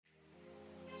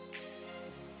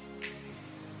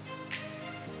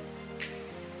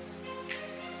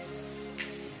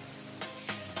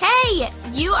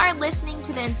You are listening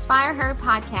to the Inspire Her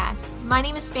podcast. My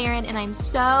name is Farin, and I'm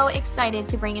so excited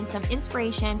to bring in some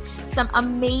inspiration, some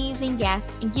amazing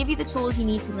guests, and give you the tools you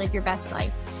need to live your best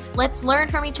life. Let's learn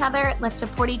from each other, let's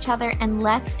support each other, and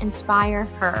let's inspire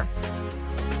her.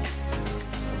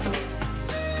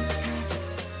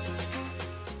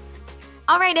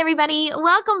 All right, everybody,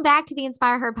 welcome back to the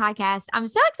Inspire Her podcast. I'm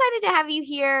so excited to have you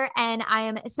here, and I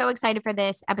am so excited for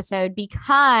this episode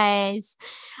because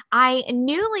I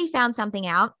newly found something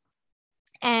out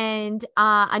and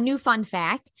a new fun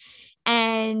fact.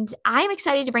 And I'm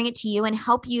excited to bring it to you and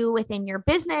help you within your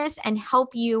business and help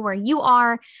you where you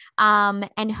are,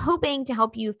 and hoping to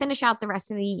help you finish out the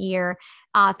rest of the year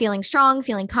feeling strong,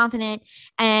 feeling confident,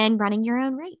 and running your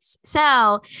own race. So,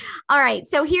 all right.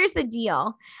 So here's the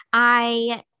deal.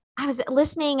 I was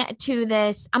listening to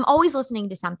this. I'm always listening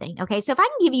to something. Okay. So if I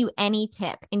can give you any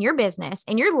tip in your business,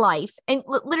 in your life, and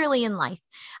literally in life,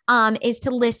 is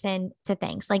to listen to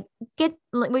things like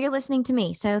you're listening to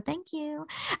me. So thank you.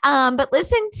 But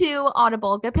listen to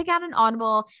Audible, go pick out an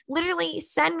Audible, literally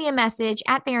send me a message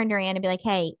at Farin Doran and be like,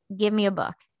 hey, give me a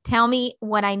book. Tell me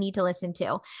what I need to listen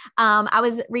to. I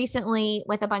was recently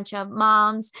with a bunch of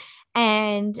moms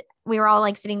and we were all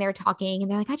like sitting there talking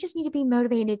and they're like, I just need to be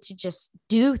motivated to just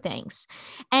do things.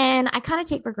 And I kind of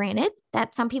take for granted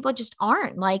that some people just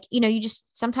aren't like, you just,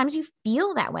 sometimes you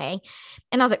feel that way.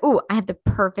 And I was like, oh, I have the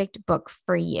perfect book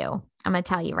for you. I'm going to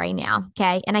tell you right now.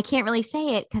 Okay. And I can't really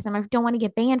say it because I don't want to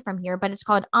get banned from here, but it's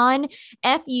called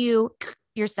F-U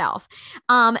Yourself.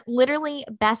 Literally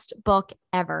best book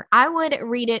ever. I would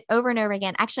read it over and over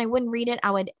again. Actually, I wouldn't read it.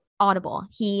 I would Audible.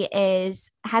 He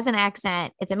has an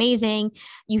accent. It's amazing.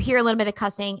 You hear a little bit of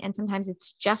cussing and sometimes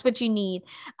it's just what you need.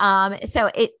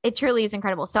 So it truly is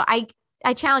incredible. So I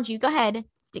challenge you, go ahead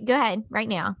right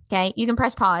now. Okay. You can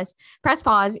press pause,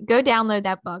 go download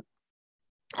that book.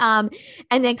 And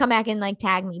then come back and like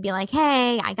tag me, be like,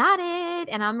 hey, I got it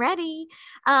and I'm ready.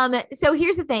 So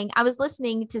here's the thing. I was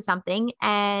listening to something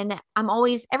and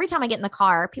every time I get in the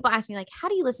car, people ask me like, how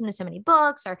do you listen to so many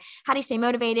books or how do you stay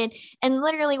motivated? And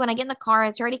literally when I get in the car,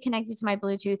 it's already connected to my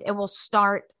Bluetooth. I will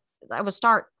start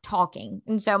talking.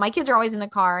 And so my kids are always in the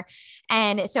car.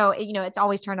 And so, it's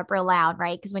always turned up real loud,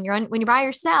 right? Because when you're by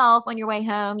yourself on your way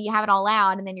home, you have it all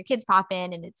loud and then your kids pop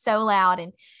in and it's so loud.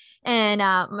 And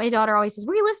my daughter always says,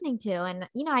 what are you listening to? And,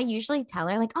 I usually tell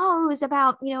her like, oh, it was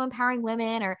about, empowering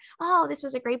women or, oh, this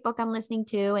was a great book I'm listening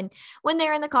to. And when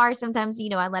they're in the car, sometimes,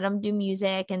 I let them do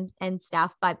music and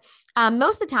stuff. But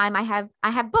most of the time I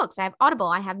have books, I have Audible,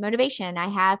 I have motivation, I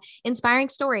have inspiring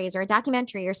stories or a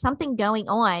documentary or something going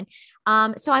on.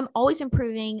 So I'm always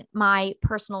improving my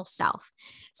personal self.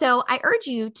 So I urge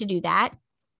you to do that.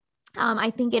 I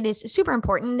think it is super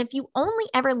important. If you only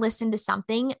ever listen to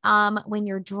something when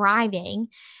you're driving,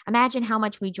 imagine how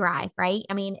much we drive, right?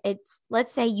 I mean,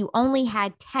 let's say you only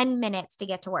had 10 minutes to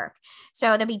get to work.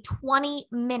 So that'd be 20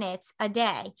 minutes a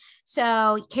day.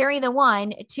 So carry the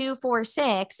 1, 2, 4,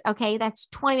 6. Okay. That's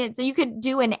 20 minutes. So you could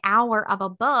do an hour of a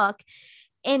book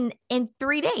in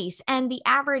 3 days. And the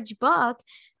average book,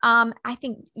 I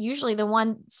think usually the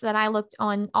ones that I looked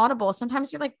on Audible,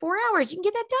 sometimes you're like 4 hours, you can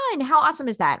get that done. How awesome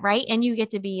is that? Right. And you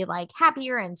get to be like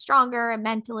happier and stronger and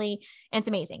mentally, and it's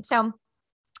amazing. So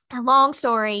a long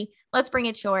story, let's bring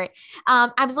it short.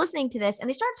 I was listening to this and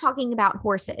they started talking about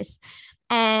horses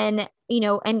and,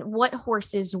 and what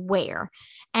horses wear.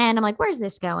 And I'm like, where's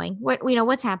this going?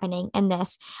 What's happening in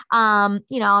this? I'm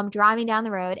driving down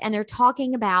the road and they're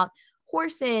talking about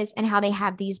horses and how they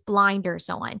have these blinders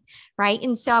on, right?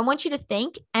 And so I want you to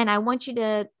think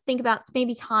about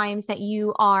maybe times that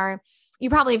you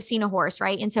probably have seen a horse,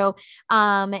 right? And so,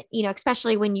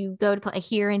 especially when you go to play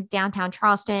here in downtown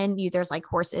Charleston, there's like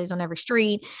horses on every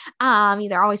street.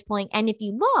 They're always pulling. And if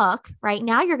you look right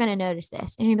now, you're going to notice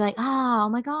this and you'll be like, oh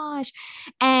my gosh.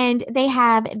 And they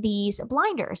have these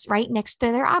blinders right next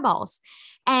to their eyeballs.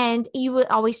 And you would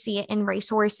always see it in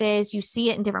racehorses. You see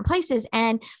it in different places.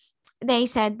 And they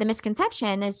said the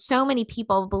misconception is so many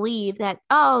people believe that,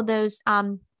 oh,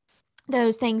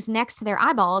 those things next to their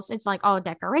eyeballs, it's like, oh,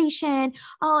 decoration.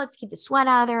 Oh, let's keep the sweat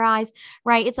out of their eyes,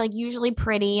 right? It's like usually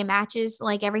pretty. It matches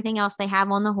like everything else they have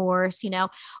on the horse,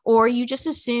 or you just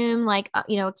assume like,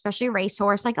 especially a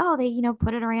racehorse, like, oh, they,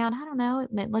 put it around. I don't know.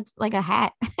 It looks like a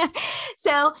hat.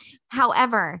 So,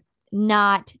 however,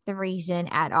 not the reason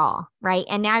at all, right?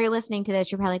 And now you're listening to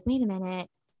this, you're probably like, wait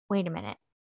a minute.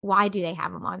 Why do they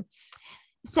have them on?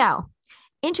 So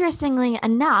interestingly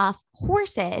enough,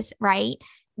 horses, right?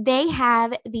 They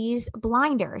have these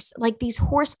blinders, like these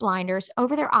horse blinders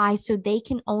over their eyes so they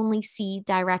can only see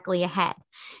directly ahead.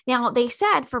 Now, they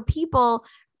said for people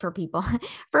for people,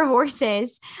 for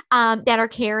horses that are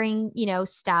carrying,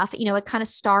 stuff. It kind of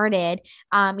started,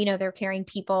 they're carrying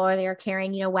people or they're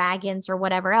carrying, wagons or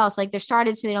whatever else. Like they're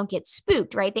started so they don't get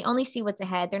spooked, right? They only see what's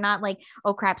ahead. They're not like,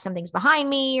 oh crap, something's behind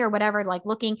me or whatever, like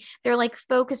looking. They're like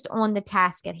focused on the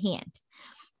task at hand.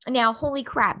 Now, holy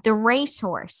crap, the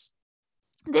racehorse.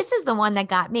 This is the one that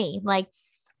got me. Like,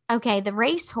 okay, the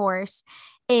racehorse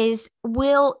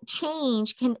will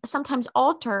change, can sometimes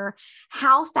alter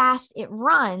how fast it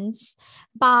runs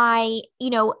by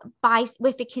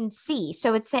if it can see.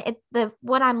 So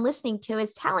what I'm listening to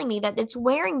is telling me that it's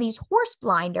wearing these horse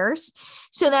blinders,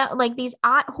 so that like these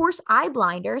horse eye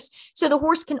blinders, so the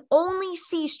horse can only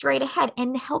see straight ahead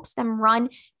and helps them run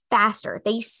faster.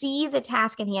 They see the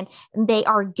task at hand and they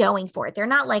are going for it. They're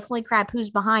not like, holy crap, who's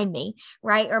behind me?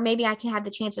 Right. Or maybe I can have the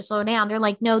chance to slow down. They're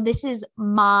like, no, this is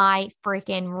my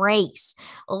freaking race.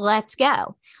 Let's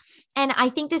go. And I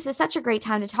think this is such a great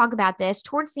time to talk about this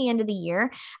towards the end of the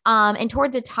year, and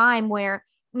towards a time where,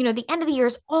 the end of the year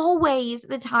is always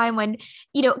the time when,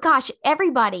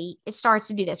 everybody starts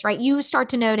to do this, right? You start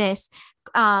to notice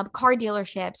car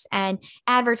dealerships and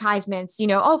advertisements,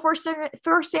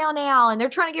 for sale now. And they're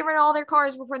trying to get rid of all their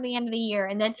cars before the end of the year.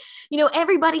 And then,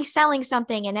 everybody's selling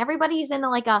something and everybody's in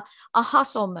like a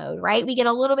hustle mode, right? We get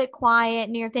a little bit quiet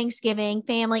near Thanksgiving,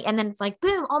 family. And then it's like,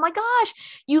 boom, oh my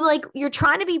gosh, you're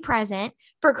trying to be present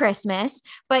for Christmas,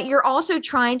 but you're also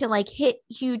trying to like hit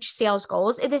huge sales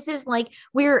goals. This is like,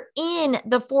 we're in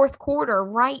the fourth quarter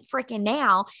right freaking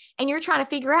now. And you're trying to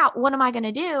figure out, what am I going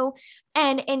to do?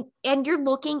 And you're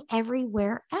looking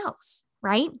everywhere else,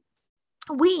 right?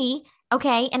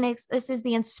 And this is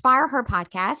the Inspire Her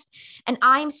podcast, and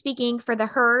I'm speaking for the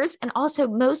hers and also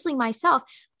mostly myself.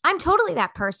 I'm totally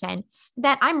that person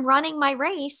that I'm running my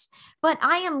race, but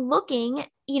I am looking,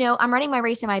 I'm running my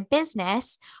race in my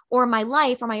business or my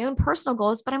life or my own personal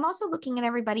goals, but I'm also looking at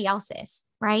everybody else's,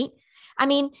 right? I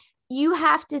mean, you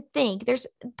have to think there's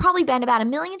probably been about 1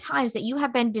 million times that you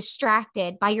have been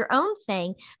distracted by your own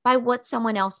thing, by what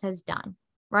someone else has done,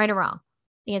 right or wrong.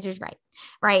 The answer is right,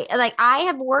 right? Like I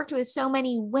have worked with so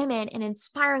many women and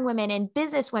inspiring women and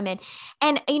business women.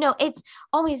 And, it's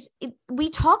always,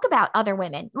 we talk about other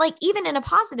women, like even in a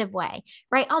positive way,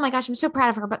 right? Oh my gosh, I'm so proud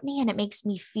of her, but man, it makes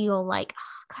me feel like,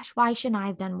 oh gosh, why shouldn't I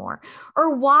have done more?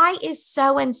 Or why is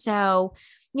so-and-so,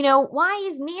 why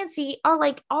is Nancy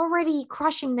already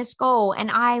crushing this goal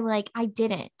and I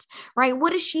didn't, right?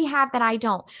 What does she have that I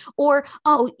don't? Or,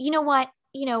 oh, you know what?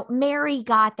 Mary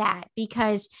got that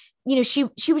because,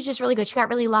 she was just really good. She got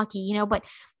really lucky, but,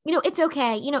 it's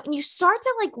okay. And you start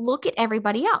to look at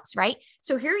everybody else, right?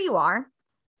 So here you are,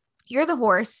 you're the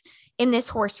horse in this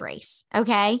horse race.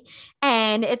 Okay.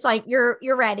 And it's like, you're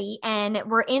ready and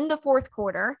we're in the fourth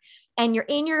quarter and you're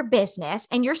in your business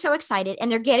and you're so excited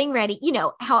and they're getting ready,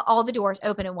 how all the doors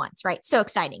open at once, right? So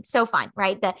exciting, so fun,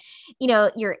 right?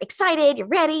 You're excited, you're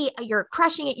ready, you're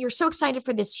crushing it. You're so excited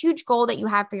for this huge goal that you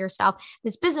have for yourself,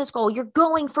 this business goal. You're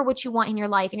going for what you want in your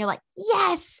life and you're like,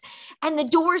 yes. And the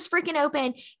doors freaking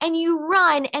open and you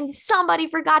run and somebody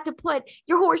forgot to put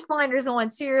your horse blinders on.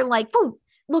 So you're like, boom,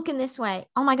 looking this way.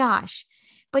 Oh my gosh,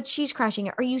 but she's crushing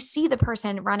it. Or you see the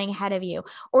person running ahead of you,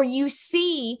 or you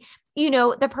see,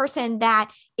 the person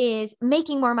that is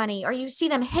making more money, or you see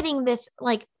them hitting this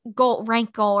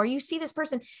rank goal, or you see this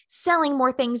person selling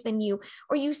more things than you,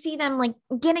 or you see them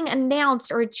getting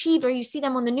announced or achieved, or you see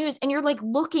them on the news and you're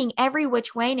looking every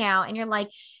which way now. And you're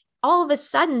like, all of a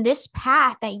sudden this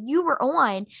path that you were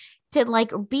on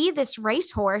to be this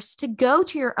racehorse, to go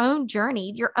to your own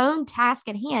journey, your own task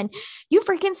at hand, you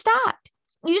freaking stopped.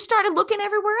 You started looking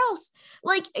everywhere else.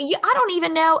 I don't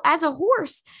even know, as a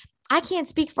horse, I can't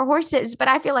speak for horses, but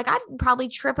I feel like I'd probably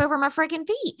trip over my freaking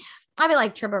feet. I'd be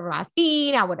trip over my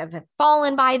feet. I would have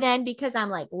fallen by then because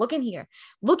I'm looking here,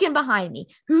 looking behind me.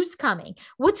 Who's coming?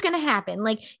 What's going to happen?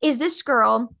 Is this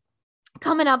girl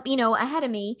coming up, ahead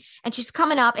of me, and she's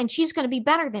coming up and she's going to be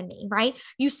better than me, right?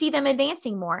 You see them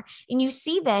advancing more and you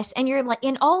see this and you're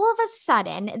and all of a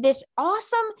sudden this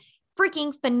awesome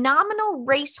freaking phenomenal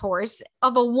racehorse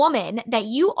of a woman that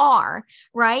you are,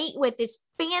 right? With this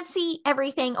fancy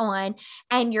everything on,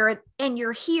 and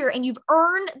you're here and you've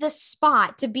earned the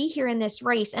spot to be here in this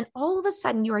race. And all of a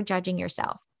sudden you are judging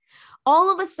yourself.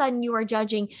 All of a sudden you are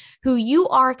judging who you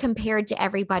are compared to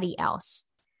everybody else.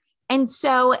 And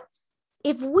so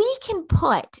if we can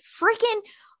put freaking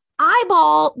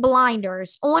eyeball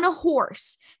blinders on a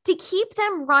horse to keep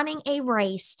them running a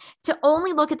race, to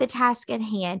only look at the task at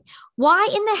hand, why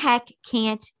in the heck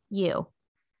can't you?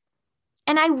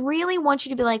 And I really want you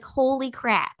to be like, holy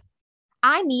crap,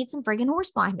 I need some friggin'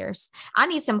 horse blinders. I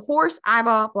need some horse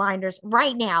eyeball blinders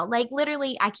right now. Like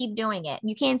literally, I keep doing it.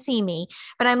 You can't see me,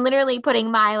 but I'm literally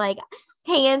putting my like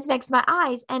hands next to my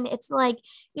eyes. And it's like,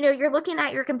 you're looking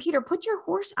at your computer, put your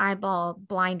horse eyeball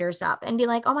blinders up and be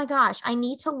like, oh my gosh, I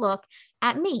need to look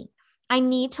at me. I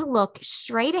need to look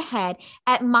straight ahead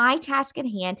at my task at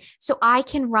hand so I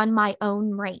can run my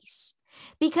own race.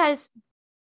 Because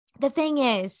the thing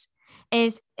is,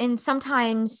 and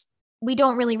sometimes we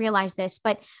don't really realize this,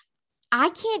 but I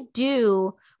can't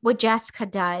do what Jessica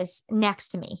does next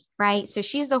to me, right? So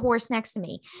she's the horse next to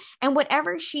me. And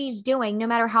whatever she's doing, no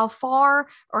matter how far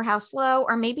or how slow,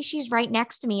 or maybe she's right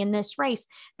next to me in this race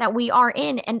that we are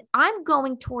in, and I'm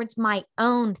going towards my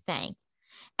own thing.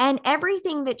 And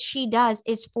everything that she does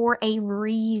is for a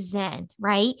reason,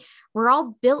 right? We're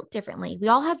all built differently. We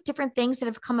all have different things that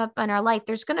have come up in our life.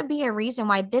 There's going to be a reason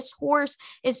why this horse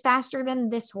is faster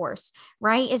than this horse,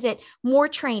 right? Is it more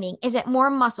training? Is it more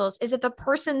muscles? Is it the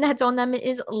person that's on them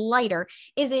is lighter?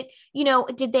 Is it,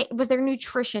 was their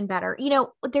nutrition better?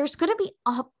 There's going to be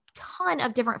a ton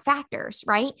of different factors,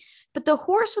 right? But the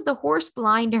horse with the horse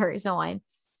blinders on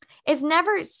is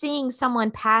never seeing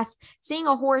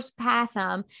a horse pass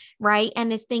them, right?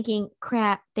 And is thinking,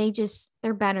 crap,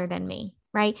 they're better than me,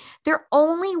 right? They're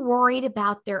only worried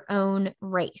about their own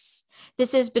race.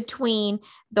 This is between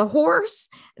the horse,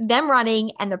 them running,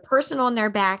 and the person on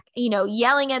their back,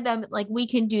 yelling at them like, we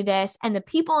can do this. And the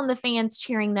people and the fans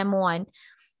cheering them on.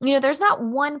 There's not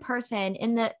one person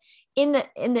in the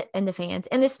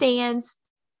stands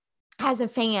as a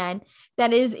fan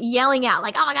that is yelling out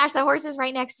like, oh my gosh, the horse is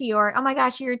right next to you. Or, oh my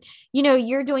gosh,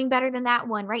 you're doing better than that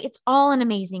one, right? It's all an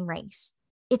amazing race.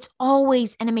 It's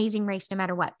always an amazing race, no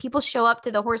matter what. People show up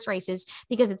to the horse races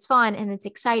because it's fun and it's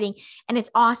exciting and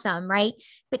it's awesome, right?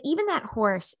 But even that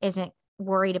horse isn't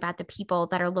worried about the people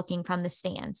that are looking from the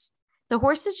stands. The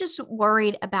horse is just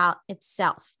worried about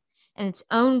itself and its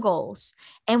own goals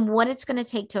and what it's going to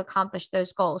take to accomplish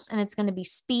those goals. And it's going to be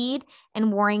speed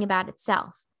and worrying about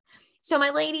itself. So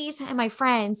my ladies and my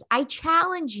friends, I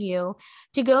challenge you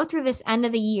to go through this end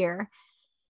of the year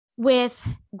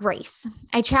with grace.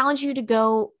 I challenge you to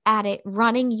go at it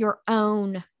running your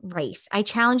own race. I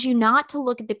challenge you not to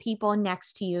look at the people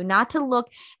next to you, not to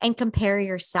look and compare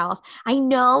yourself. I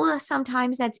know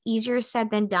sometimes that's easier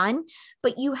said than done,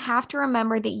 but you have to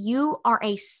remember that you are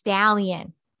a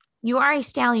stallion. You are a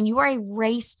stallion. You are a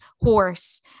race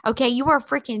horse. Okay. You are a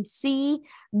freaking sea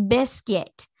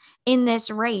biscuit in this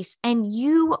race, and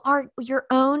you are your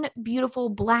own beautiful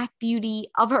black beauty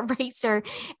of a racer,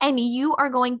 and you are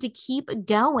going to keep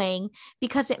going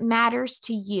because it matters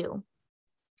to you.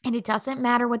 And it doesn't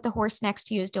matter what the horse next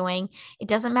to you is doing. It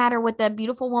doesn't matter what the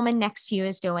beautiful woman next to you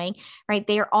is doing, right?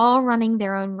 They are all running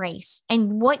their own race.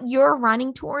 And what you're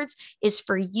running towards is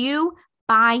for you,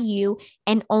 by you,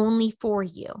 and only for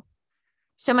you.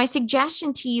 So my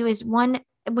suggestion to you is one,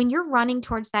 when you're running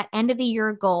towards that end of the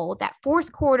year goal, that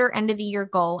fourth quarter end of the year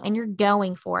goal, and you're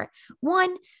going for it,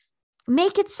 one,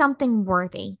 make it something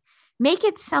worthy. Make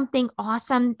it something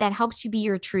awesome that helps you be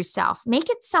your true self.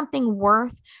 Make it something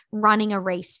worth running a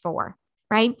race for,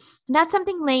 right? Not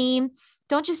something lame.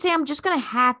 Don't just say, I'm just going to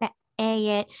have it,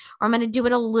 or I'm going to do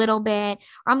it a little bit,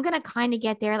 or I'm going to kind of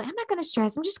get there. Like, I'm not going to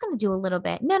stress. I'm just going to do a little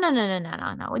bit. No.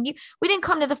 We didn't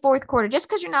come to the fourth quarter. Just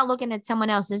because you're not looking at someone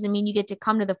else doesn't mean you get to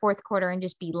come to the fourth quarter and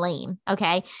just be lame.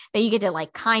 Okay. That you get to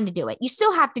like kind of do it. You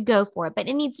still have to go for it, but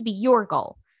it needs to be your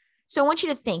goal. So I want you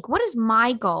to think, what is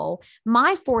my goal?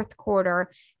 My fourth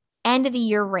quarter end of the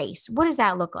year race. What does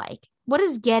that look like? What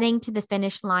does getting to the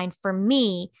finish line for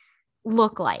me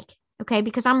look like? Okay,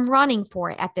 because I'm running for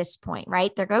it at this point,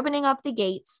 right? They're opening up the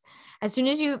gates. As soon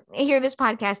as you hear this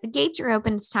podcast, the gates are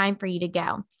open. It's time for you to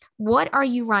go. What are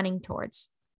you running towards?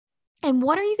 And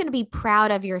what are you going to be proud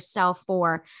of yourself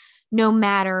for no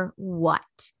matter what?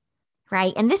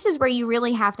 Right? And this is where you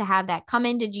really have to have that come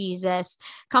into Jesus,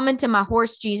 come into my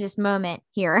horse Jesus moment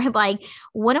here. Like,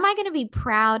 what am I going to be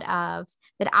proud of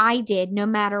that I did no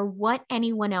matter what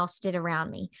anyone else did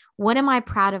around me? What am I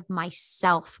proud of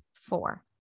myself for?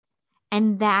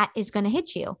 And that is going to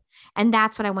hit you. And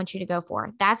that's what I want you to go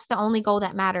for. That's the only goal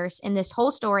that matters in this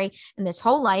whole story, in this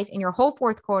whole life, in your whole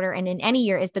fourth quarter, and in any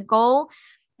year is the goal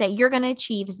that you're going to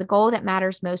achieve is the goal that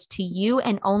matters most to you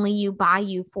and only you, by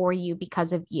you, for you,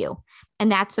 because of you.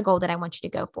 And that's the goal that I want you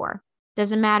to go for.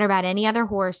 Doesn't matter about any other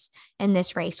horse in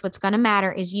this race. What's going to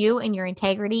matter is you and your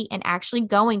integrity and actually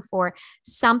going for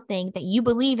something that you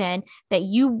believe in, that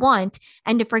you want,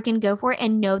 and to freaking go for it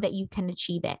and know that you can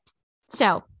achieve it.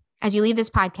 So as you leave this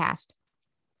podcast,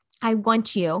 I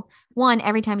want you, one,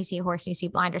 every time you see a horse and you see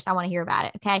blinders, I want to hear about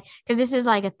it. Okay. Because this is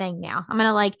like a thing now.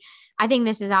 I think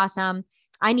this is awesome.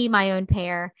 I need my own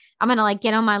pair. I'm going to like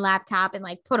get on my laptop and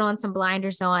like put on some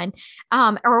blinders on.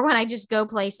 Or when I just go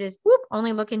places, whoop,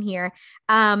 only look in here.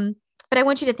 But I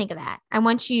want you to think of that. I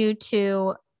want you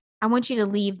to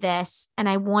leave this, and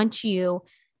I want you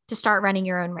to start running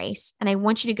your own race. And I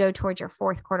want you to go towards your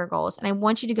fourth quarter goals. And I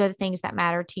want you to go to things that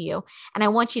matter to you. And I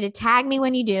want you to tag me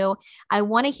when you do. I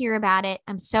want to hear about it.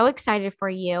 I'm so excited for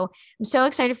you. I'm so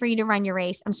excited for you to run your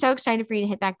race. I'm so excited for you to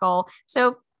hit that goal.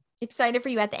 So excited for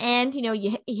you at the end.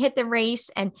 You hit the race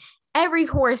and every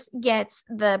horse gets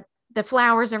the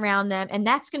flowers around them. And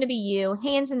that's going to be you,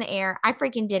 hands in the air. I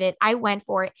freaking did it. I went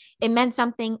for it. It meant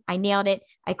something. I nailed it.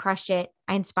 I crushed it.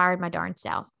 I inspired my darn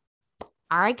self.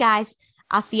 All right, guys.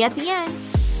 I'll see you at the end.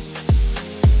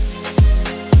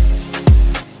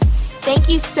 Thank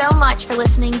you so much for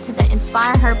listening to the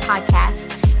Inspire Her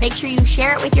podcast. Make sure you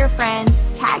share it with your friends,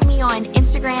 tag me on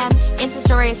Instagram, Insta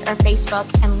Stories, or Facebook,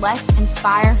 and let's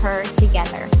inspire her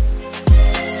together.